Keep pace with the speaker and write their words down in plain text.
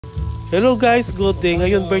Hello guys, good day.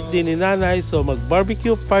 Ngayon birthday ni Nanay. So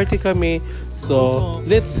mag-barbecue party kami. So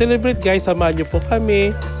let's celebrate guys. Samahan niyo po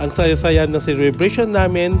kami. Ang saya-saya na celebration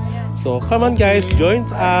namin. So come on guys, join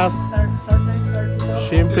us.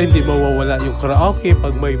 Siyempre hindi mawawala yung karaoke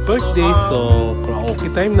pag may birthday. So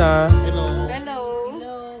karaoke time na. Hello. Hello.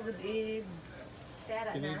 Hello, good eve.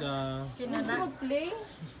 Kinida. Sino na mag-play?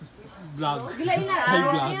 Vlog. Gilain na. Hi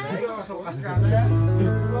vlog.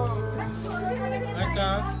 Hi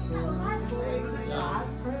Kat.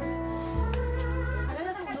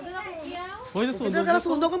 Hoy, nasunog. Ito ka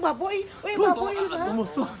nasunog ang baboy. Uy, ang baboy yun sa.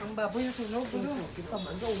 Ang baboy nasunog.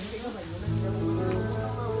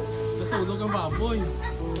 Nasunog ang baboy.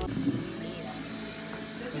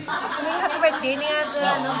 Happy birthday niya.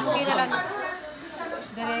 Buki na lang.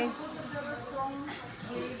 Dere.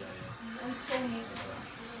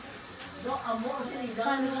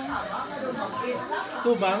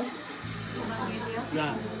 Tubang? Na.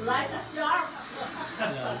 Like a shark.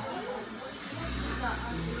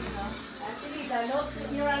 Look,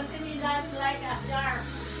 your Anthony does like a shark.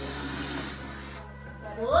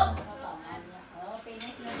 Whoop.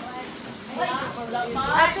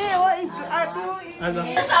 Ate, Ano?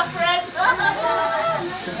 It's a friend.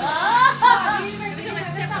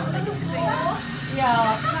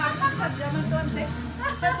 Yeah. Sadyaman to, ante.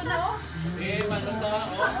 Sato na, oh. Ano ka?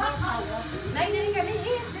 Nay, nari ka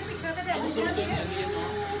din. Picture ka din.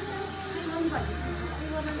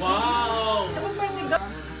 Wow!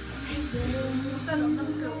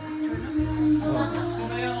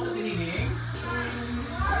 Sumaya ako tininig?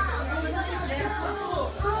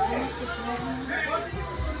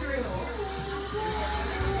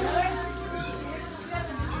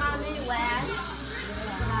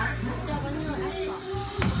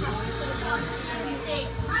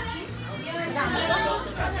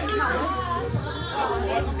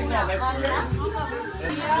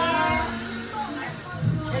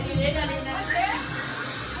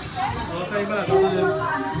 Okay ba?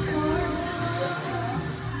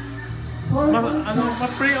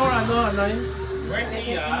 Ma-pray or ano, Anay? Where's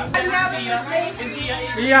Iya? Is Iya?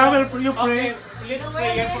 Iya, will you pray? Let's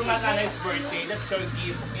pray for Nanay's birthday. That's your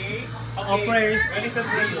gift, okay? I'll pray. Well, listen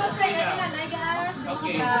to you. Iya.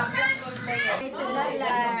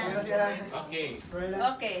 Okay.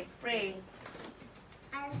 Okay, pray.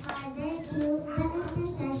 Our Father, through the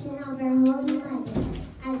intercession of our Holy Mother,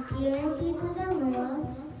 add purity to the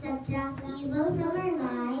world, subtract evil from our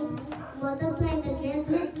lives, multiply the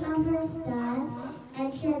gift of her Son,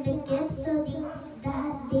 and share the gifts so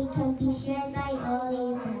that they can be shared by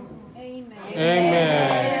all. Amen.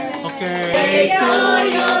 Amen. Okay. To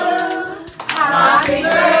you, Happy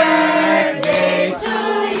birthday to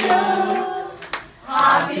you.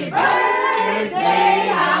 Happy birthday,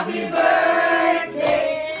 happy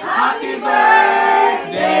birthday, happy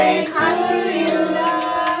birthday to you.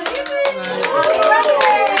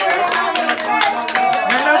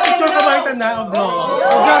 Hello, picture ka ba ito na?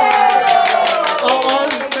 Oo,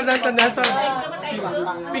 tanda sa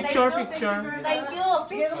picture. Thank you.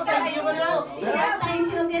 Thank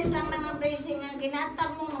you din sa mga blessing ang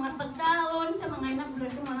ginatap mo, mga pagkaon, sa mga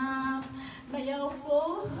inablos, mga bayaw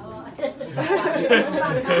ko.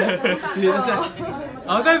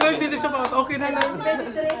 Okay, dito siya pa. Okay na lang.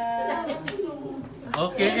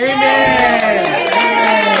 Okay, amen!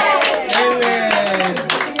 Amen!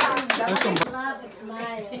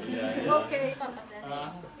 Okay.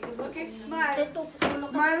 Okay, smile.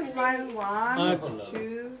 Smile. 1,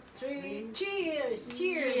 2, 3. Cheers.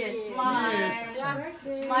 Smile.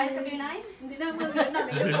 Smile to be nice. Hindi na mo na.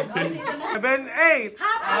 7, 8.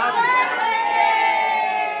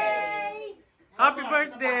 Happy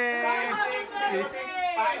birthday!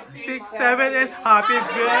 6, 7, and happy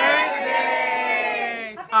birthday!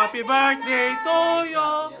 Happy birthday to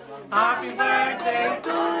you! Happy birthday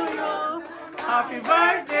to you! Happy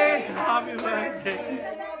birthday! Happy birthday!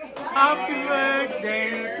 Happy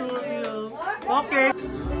birthday to you! Okay!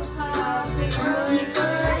 Happy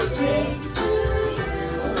birthday to you.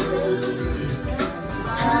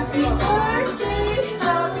 Happy birthday,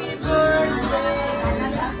 happy birthday.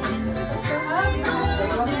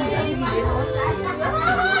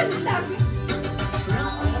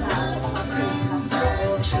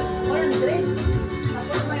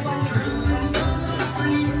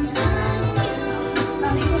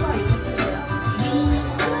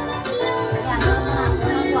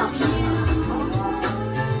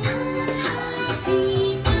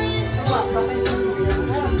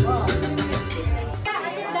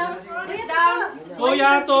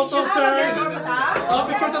 Kuya, Toto, sir! Oh,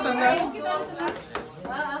 picture to tanda.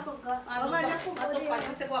 Matupad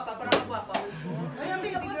kasi guwapa, parang guwapa. Ayun,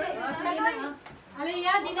 baby girl.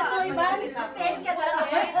 Alaya, di ka to iban. Ten ka talaga.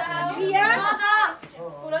 Iya.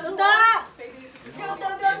 Tuda.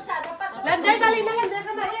 Lander, dali na lander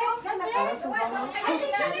ka ba?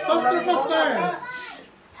 Faster.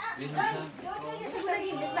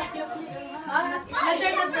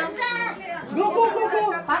 Lander na to. Go.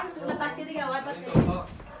 Pat, tatak ka diga, wat.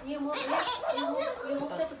 Yung mo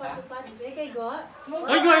ka tupad. Kay go.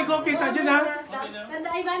 Ay, go, kita dyan ha. Tanda,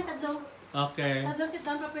 Ivan, tatlong. Okay. Tatlong sit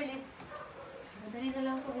down properly. Dali na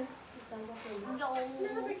lang ko. Sit down properly.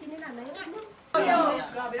 Nanay, kinanay. You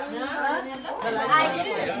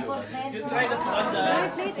try that one, the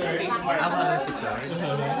turkey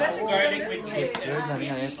garlic with cheese.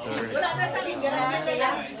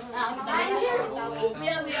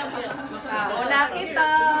 Wala kita.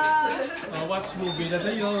 Watch movie na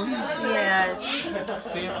tayo. Yes.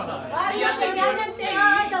 Sige pa.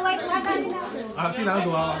 Sila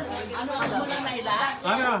dua.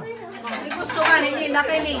 Ano? Gusto nga nila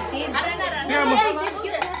kay native. Sige mo.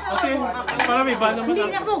 Okay, para may ba naman.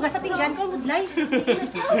 Hindi na mo, gasta pinggan ko, mudlay.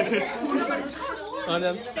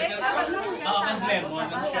 Ano? Ang lemon,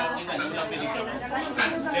 ang siya, kinanula Pilipino.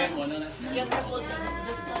 Lemon,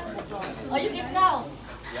 Oh, you eat now.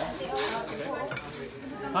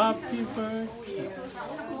 Happy birthday.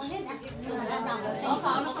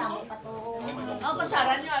 Oh,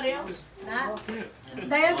 patsaran nyo, Areo.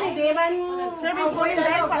 Dahil pwede man... Service ko rin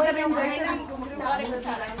dahil, pata rin dahil service ko.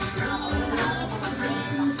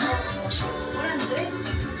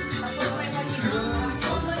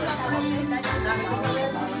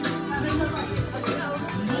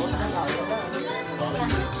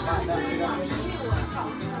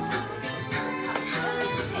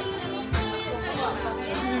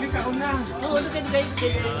 Nilikaon na. Oh, look at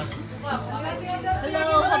birthday.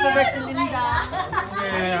 Hello, happy birthday, Linda.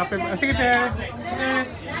 Okay, happy birthday. Sige, te.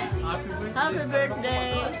 Happy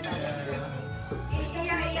birthday.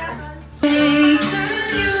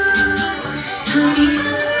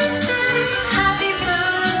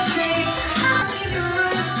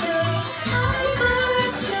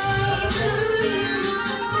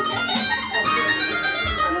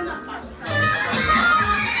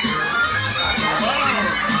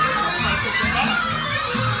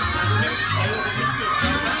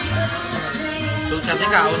 Dulce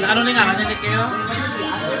kaon. Ano ning ngaran ni kayo?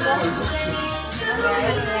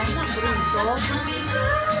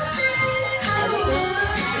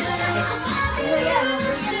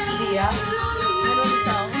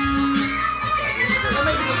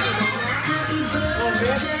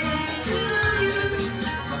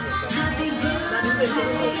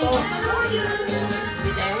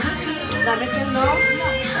 Damit yun, no?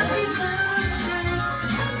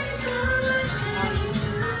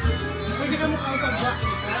 Pwede ka mukha sa ba?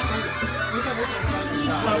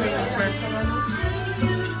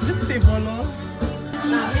 Just table, no?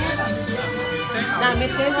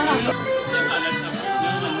 Damit yun, no?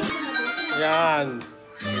 Yan.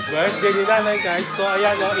 Birthday ni Nanay, guys. So,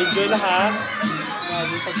 ayan, no? Enjoy lahat. Yan,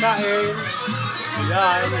 yung pagkain.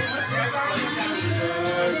 Ayan.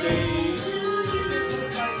 Birthday.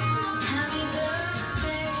 Happy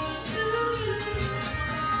birthday to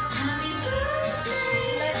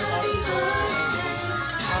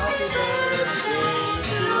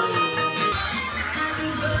you.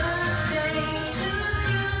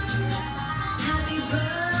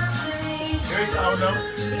 Here's our now.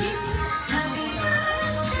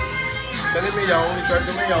 Dali may yaong,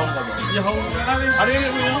 i-charge may yaong ka ba? Yahaw. Ano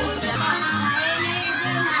yun yung?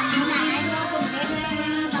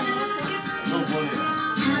 No, boli.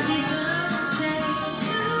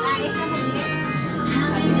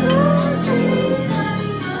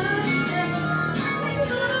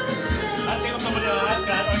 Ate ko naman na lahat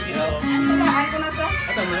ka, or di ako? Tulaan ko na sa...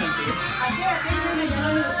 Ate mo lang, ate. Ate, tingnan na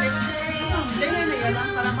yun. Tingnan na yun lang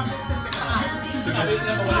para makonsentrate ka. Ate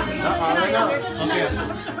na ko wala. Nakala na. Okay.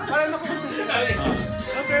 Para makonsentrate ka.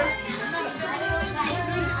 Okay.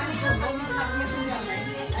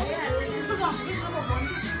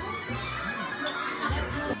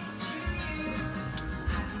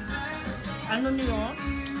 Ano niyo?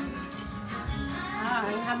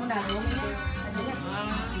 Ang hamon na rin.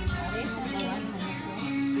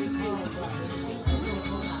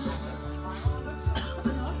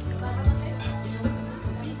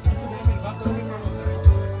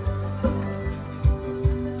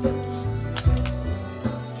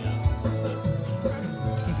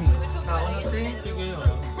 Sige,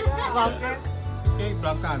 okay,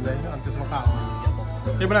 vlog ka, anday. Antes makaon.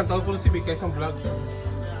 Kaya ba lang, tawag ko si Bikay sa vlog.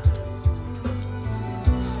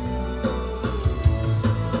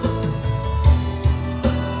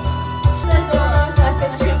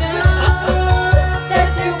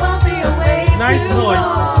 nice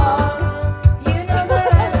voice. You know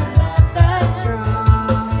that I'm not that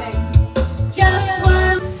strong. Just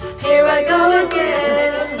one, here I go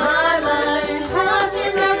again. My mind has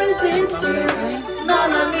been ever since you.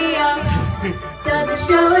 Mamma mia, does it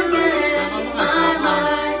show again? My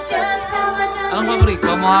mind, just how much I Anong miss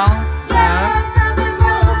paborito mo? Yes, I've been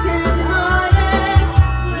broken hearted.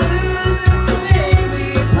 Blue since the day we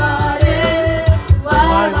parted.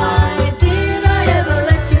 Why did I ever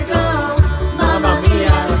let you go? Mamma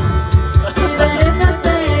mia. Even if I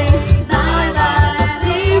say bye bye,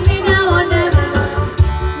 leave me now or never.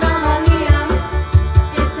 Mamma mia,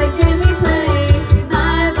 it's a game we play.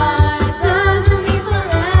 Bye bye doesn't mean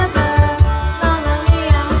forever. Mamma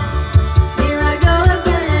mia, here I go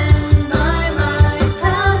again. My mind,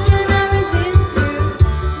 how can I resist you?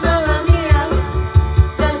 Mamma mia,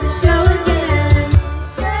 does it show again?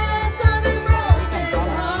 Yes, I've been broken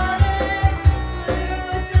hearted.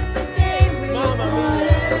 Blue since the day we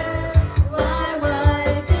parted. Why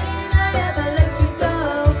did I ever let you go?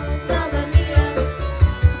 Mamma mia,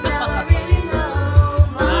 now I really know.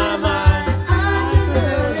 Mama, I can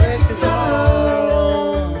never let you go.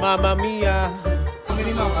 Mamma mia.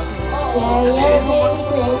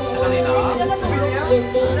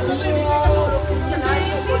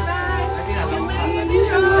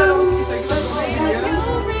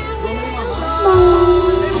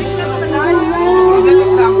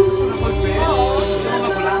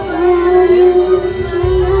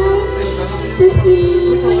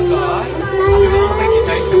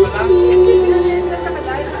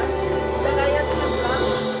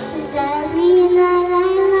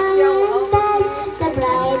 The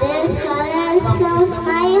brightest colors fills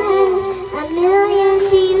my head. A million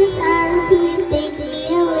dreams are keeping me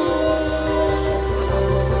awake.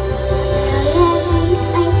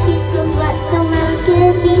 I think of what the world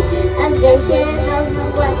could be, a vision of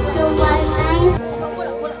what the one night.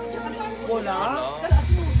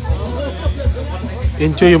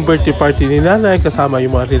 Enjoy yung birthday party ni Nanay kasama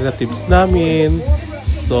yung mga relatives namin.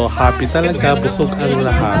 So, happy talaga. Busog ang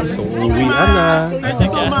lahat. So, uwian na.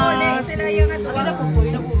 Thank you.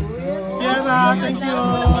 Piera, thank you.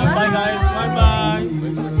 Bye guys. Bye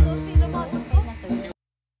bye.